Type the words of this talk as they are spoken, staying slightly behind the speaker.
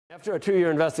After a 2-year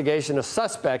investigation, a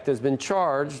suspect has been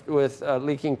charged with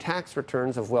leaking tax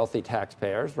returns of wealthy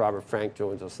taxpayers. Robert Frank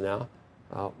joins us now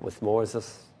with more. Is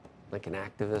this like an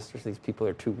activist, or these people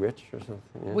are too rich or something?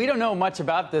 Yeah. We don't know much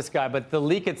about this guy, but the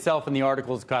leak itself in the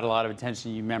articles got a lot of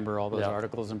attention. You remember all those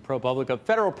articles in ProPublica.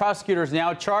 Federal prosecutors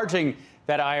now charging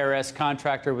that IRS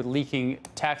contractor with leaking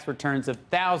tax returns of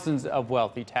thousands of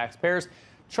wealthy taxpayers.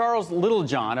 Charles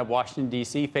Littlejohn of Washington,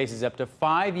 D.C. faces up to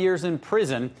 5 years in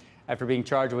prison after being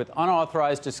charged with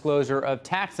unauthorized disclosure of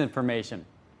tax information.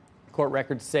 Court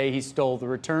records say he stole the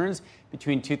returns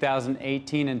between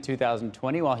 2018 and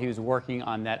 2020 while he was working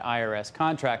on that IRS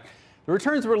contract. The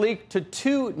returns were leaked to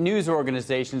 2 news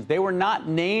organizations. They were not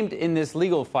named in this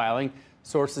legal filing.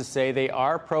 Sources say they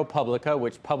are ProPublica,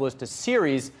 which published a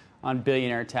series on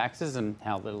billionaire taxes and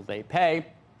how little they pay,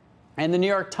 and the New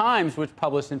York Times, which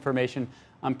published information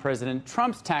on President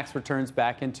Trump's tax returns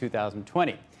back in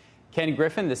 2020. Ken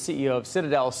Griffin, the CEO of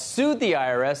Citadel, sued the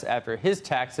IRS after his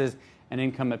taxes and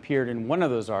income appeared in one of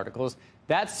those articles.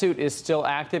 That suit is still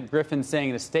active. Griffin saying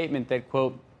in a statement that,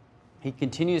 quote, he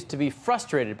continues to be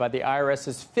frustrated by the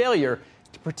IRS's failure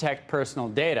to protect personal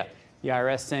data. The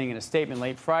IRS saying in a statement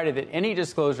late Friday that any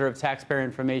disclosure of taxpayer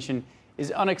information is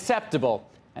unacceptable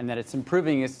and that it's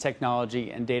improving its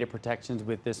technology and data protections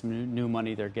with this new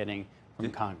money they're getting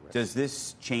from Congress. Does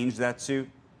this change that suit?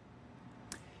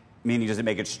 Meaning, does it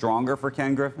make it stronger for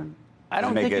Ken Griffin? I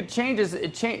don't think it changes.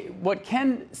 What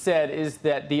Ken said is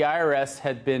that the IRS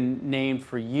had been named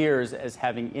for years as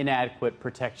having inadequate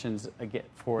protections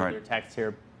for their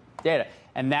taxpayer data,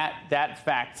 and that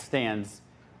fact stands.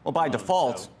 Well, by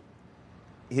default,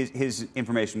 his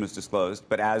information was disclosed,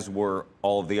 but as were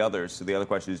all of the others. So the other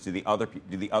question is, do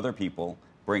the other people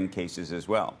bring cases as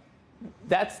well?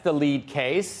 That's the lead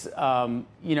case. The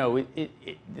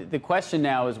question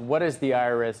now is, what does the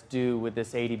IRS do with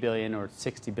this $80 billion or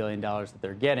 $60 billion that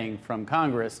they're getting from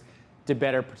Congress to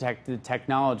better protect the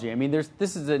technology? I mean,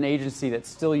 this is an agency that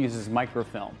still uses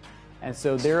microfilm. And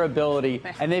so their ability,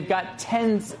 and they've got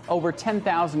over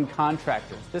 10,000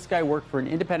 contractors. This guy worked for an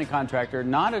independent contractor,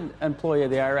 not an employee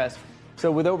of the IRS. So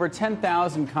with over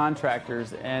 10,000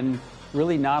 contractors and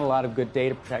really not a lot of good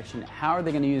data protection, how are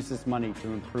they going to use this money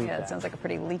to improve that? Yeah, it sounds like a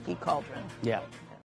pretty leaky cauldron. Yeah.